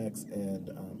Latinx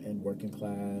and working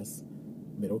class,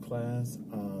 middle class.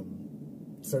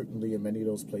 Certainly, in many of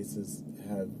those places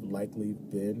have likely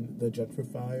been the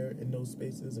gentrifier in those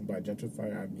spaces. And by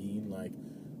gentrifier, I mean like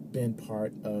been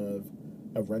part of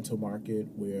a rental market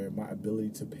where my ability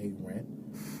to pay rent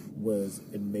was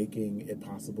in making it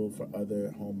possible for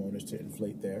other homeowners to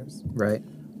inflate theirs. Right.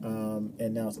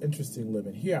 And now it's interesting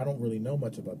living here. I don't really know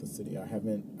much about the city. I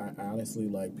honestly,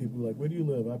 like, people are like, where do you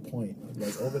live? I point.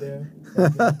 Like, over there?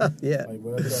 Yeah. Like,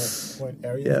 wherever that point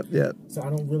area. Yep. So I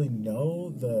don't really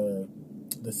know the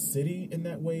city in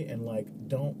that way, and, like,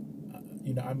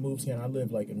 I moved here and I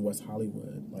live, like, in West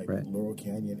Hollywood, like, right. Laurel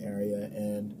Canyon area,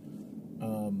 and,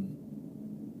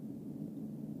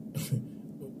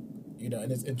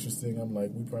 and it's interesting. I'm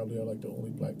like, we probably are, like, the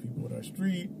only Black people in our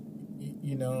street.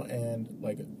 And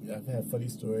like I've had funny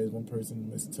stories. One person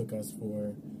mistook us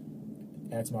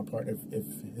asked my partner if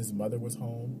his mother was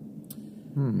home.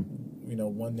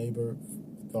 One neighbor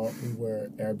thought we were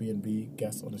Airbnb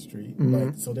guests on the street.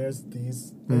 Like, so there's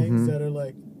these things that are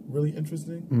like really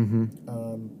interesting.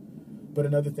 But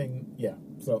another thing,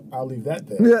 so I'll leave that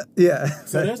there. Yeah.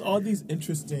 So there's all these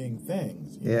interesting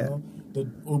things, you know?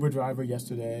 The Uber driver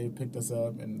yesterday picked us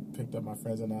up and picked up my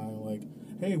friends and I, like,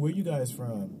 hey, where you guys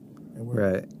from? And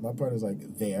my partner's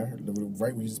like, there,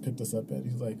 right where you just picked us up at.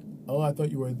 He's like, oh, I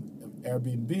thought you were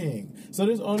Airbnb. So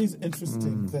there's all these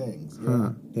interesting things.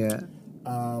 Yeah.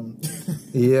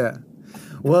 Yeah.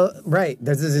 Well, right.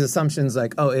 There's these assumptions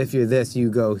like, oh, if you're this, you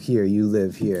go here, you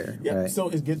live here. Yeah. Right? So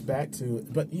it gets back to,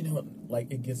 but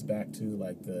it gets back to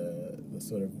like the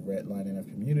sort of redlining of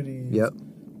communities. Yep.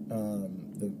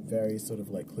 The very sort of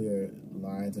like clear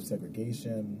lines of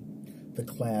segregation. The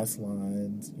class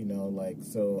lines,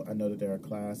 so I know that there are a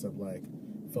class of, like,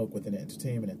 folk within the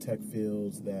entertainment and tech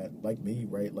fields that, like me,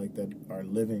 right, like, that are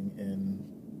living in,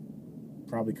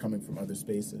 probably coming from other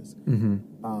spaces,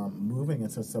 moving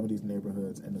into some of these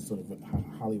neighborhoods and the sort of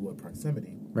Hollywood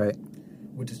proximity, right,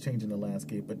 which is changing the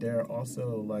landscape. But there are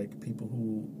also, like, people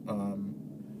who,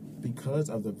 because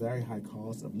of the very high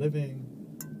cost of living,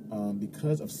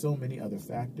 because of so many other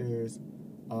factors,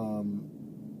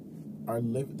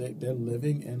 they're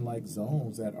living in like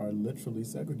zones that are literally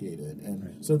segregated,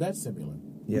 and so that's similar.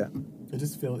 Yeah, it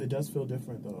does feel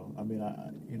different though. I mean,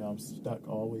 I'm stuck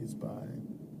always by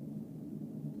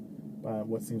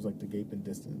what seems like the gaping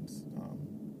distance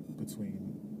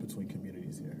between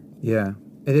communities here. Yeah,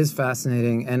 it is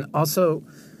fascinating, and also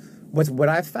what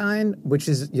I find, which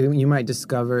is you might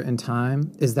discover in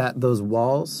time, is that those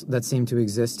walls that seem to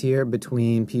exist here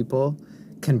between people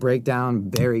can break down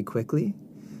very quickly.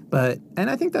 And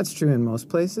I think that's true in most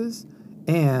places.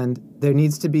 And there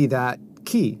needs to be that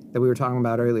key that we were talking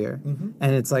about earlier.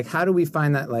 And it's like, how do we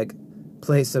find that like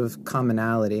place of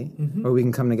commonality where we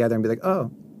can come together and be like,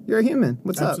 oh, you're a human.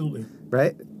 What's Absolutely. up?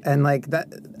 Right? And like that,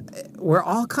 we're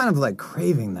all kind of like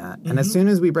craving that. And as soon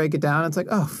as we break it down, it's like,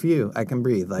 oh, phew, I can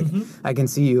breathe. Like I can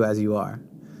see you as you are.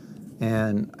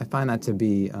 And I find that to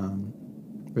be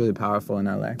really powerful in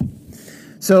LA.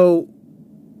 So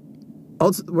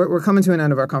we're coming to an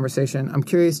end of our conversation. I'm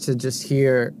curious to just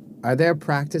hear, are there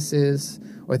practices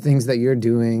or things that you're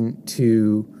doing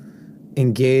to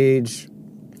engage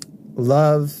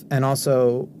love and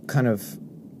also kind of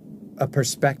a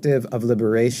perspective of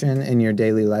liberation in your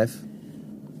daily life?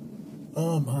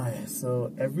 Oh my.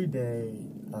 So every day,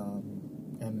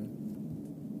 and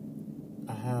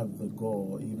I have the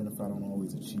goal, even if I don't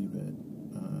always achieve it.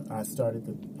 I started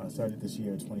this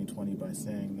year, 2020, by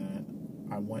saying that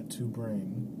I want to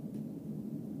bring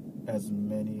as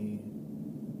many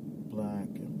Black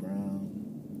and brown,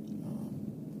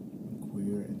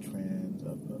 queer and trans.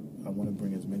 I want to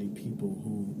bring as many people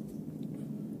who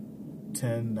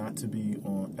tend not to be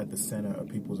at the center of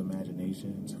people's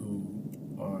imaginations, who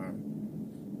are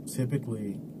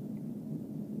typically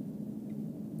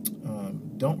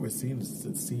don't receive the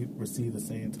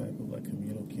same type of like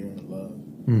communal care and love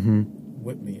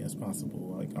with me as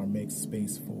possible, like, or make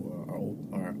space for,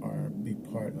 or be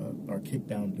part of, or kick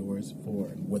down doors for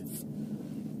and with.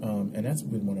 And that's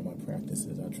been one of my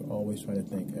practices. I always try to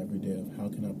think every day of how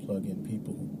can I plug in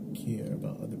people who care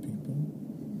about other people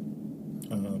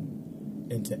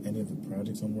into any of the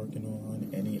projects I'm working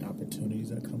on, any opportunities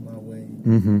that come my way.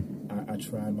 I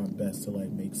try my best to, like,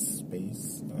 make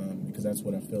space, because that's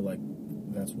what I feel like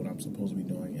that's what I'm supposed to be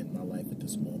doing in my life at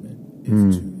this moment,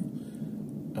 is to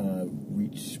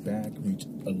reach back, reach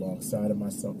alongside of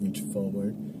myself, reach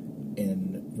forward,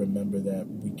 and remember that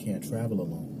we can't travel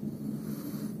alone.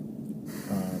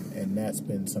 And that's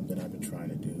been something I've been trying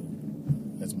to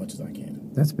do as much as I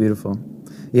can. That's beautiful.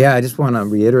 Yeah, I just want to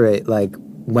reiterate, like,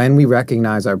 when we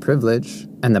recognize our privilege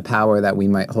and the power that we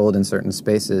might hold in certain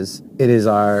spaces, it is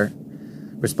our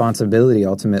responsibility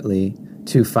ultimately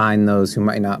to find those who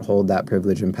might not hold that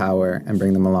privilege and power and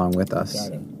bring them along with us.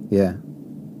 Got it. Yeah.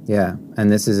 Yeah. And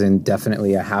this is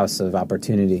definitely a house of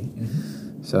opportunity.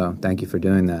 So thank you for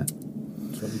doing that.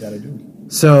 That's what we got to do.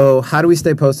 So how do we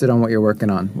stay posted on what you're working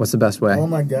on? What's the best way? Oh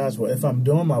my gosh! Well, if I'm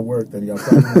doing my work, then y'all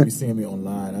probably won't be seeing me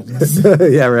online.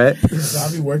 Yeah, right. So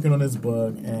I'll be working on this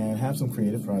book and have some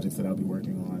creative projects that I'll be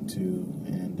working on too.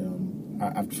 And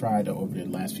I've tried over the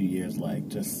last few years, like,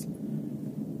 just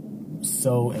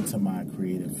so into my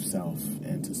creative self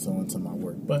and to so into my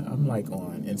work. But I'm, like,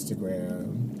 on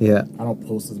Instagram. Yeah. I don't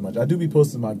post as much. I do be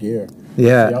posting my gear.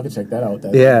 Yeah. So y'all can check that out.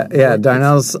 Yeah.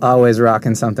 Darnell's always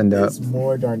rocking something dope. It's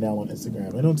more Darnell on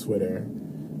Instagram and on Twitter.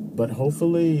 But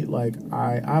hopefully, like,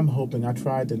 I'm hoping, I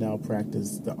tried to now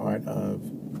practice the art of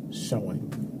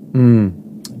showing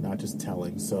and not just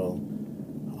telling. So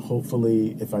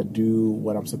hopefully, if I do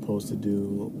what I'm supposed to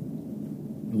do,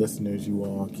 listeners, you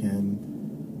all can,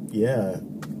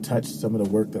 touch some of the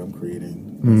work that I'm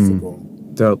creating. That's the goal.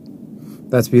 Dope.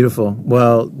 That's beautiful.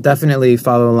 Well, definitely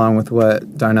follow along with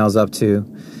what Darnell's up to,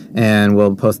 and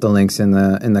we'll post the links in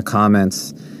the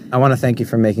comments. I want to thank you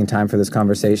for making time for this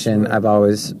conversation. I've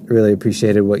always really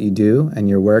appreciated what you do and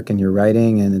your work and your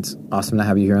writing, and it's awesome to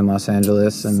have you here in Los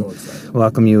Angeles and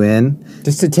welcome you in.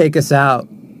 Just to take us out,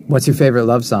 what's your favorite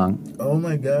love song? Oh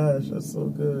my gosh, that's so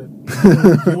good.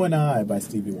 You and I by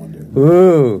Stevie Wonder.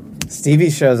 Ooh, Stevie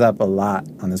shows up a lot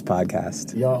on this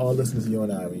podcast. Y'all all listen to You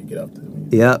and I when you get up to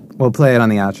me. Yep, we'll play it on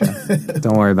the outro.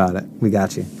 Don't worry about it. We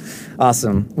got you.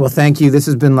 Awesome. Well, thank you. This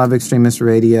has been Love Extremist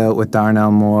Radio with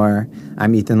Darnell Moore.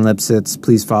 I'm Ethan Lipsitz.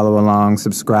 Please follow along,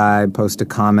 subscribe, post a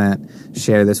comment,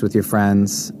 share this with your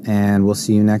friends, and we'll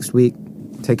see you next week.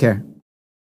 Take care.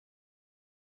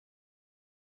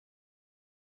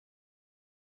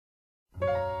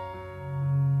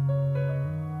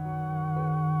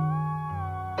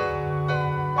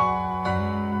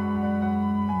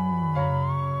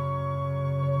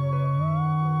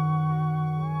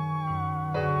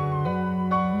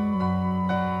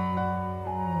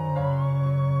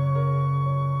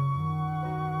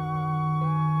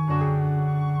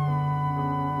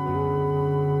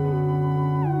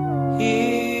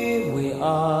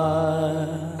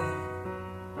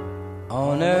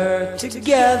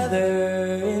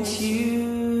 Together, it's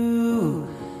you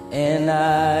and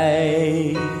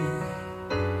I.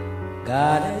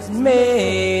 God has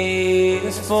made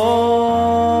us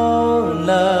fall in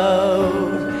love.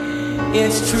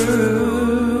 It's true.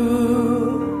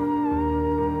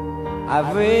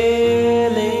 I've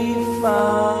really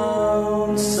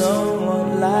found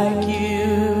someone like you.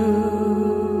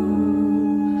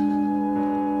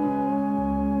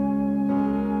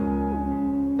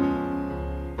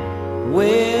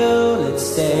 Will it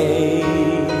stay,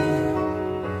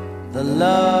 the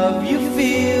love you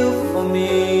feel for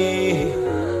me?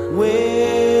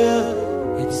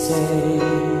 Will it say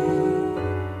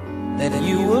that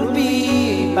you will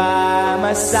be by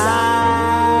my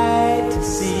side to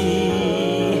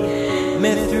see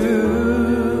me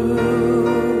through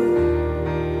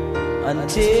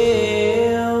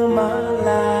until my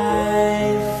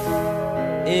life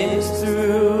is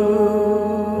through?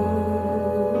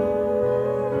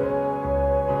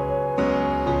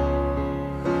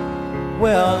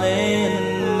 Well,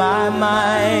 in my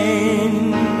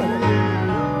mind,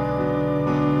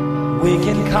 we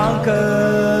can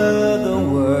conquer the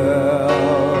world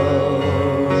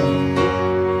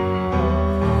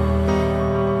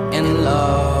and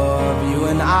love, you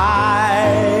and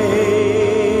I,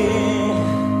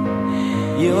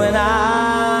 you and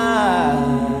I,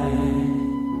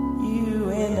 you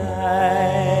and I.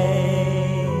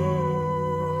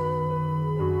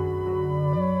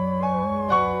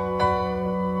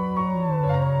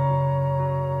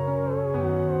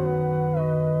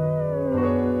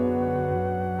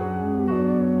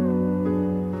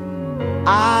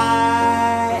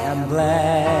 I am glad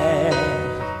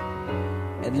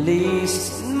At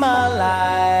least in my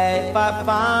life I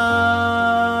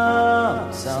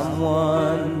found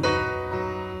someone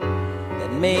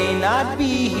that may not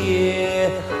be here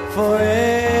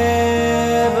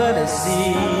forever to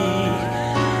see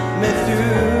me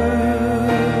through.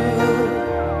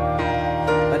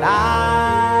 But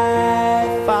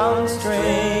I found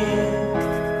strength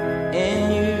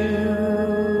in you.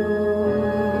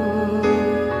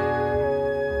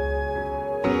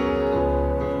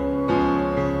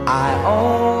 I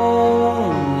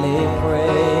only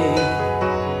pray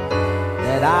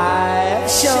that I have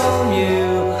shown you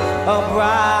a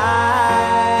brighter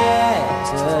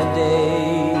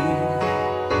day,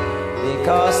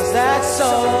 because that's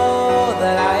all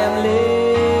that I am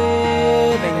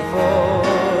living for.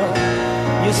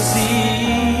 You see,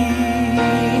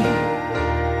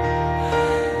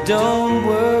 don't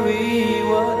worry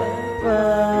what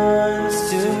happens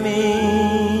to me.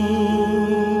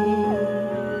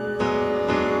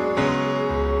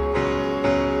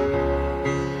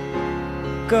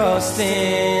 Ghost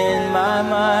in my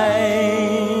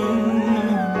mind,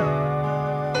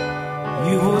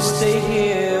 you will stay here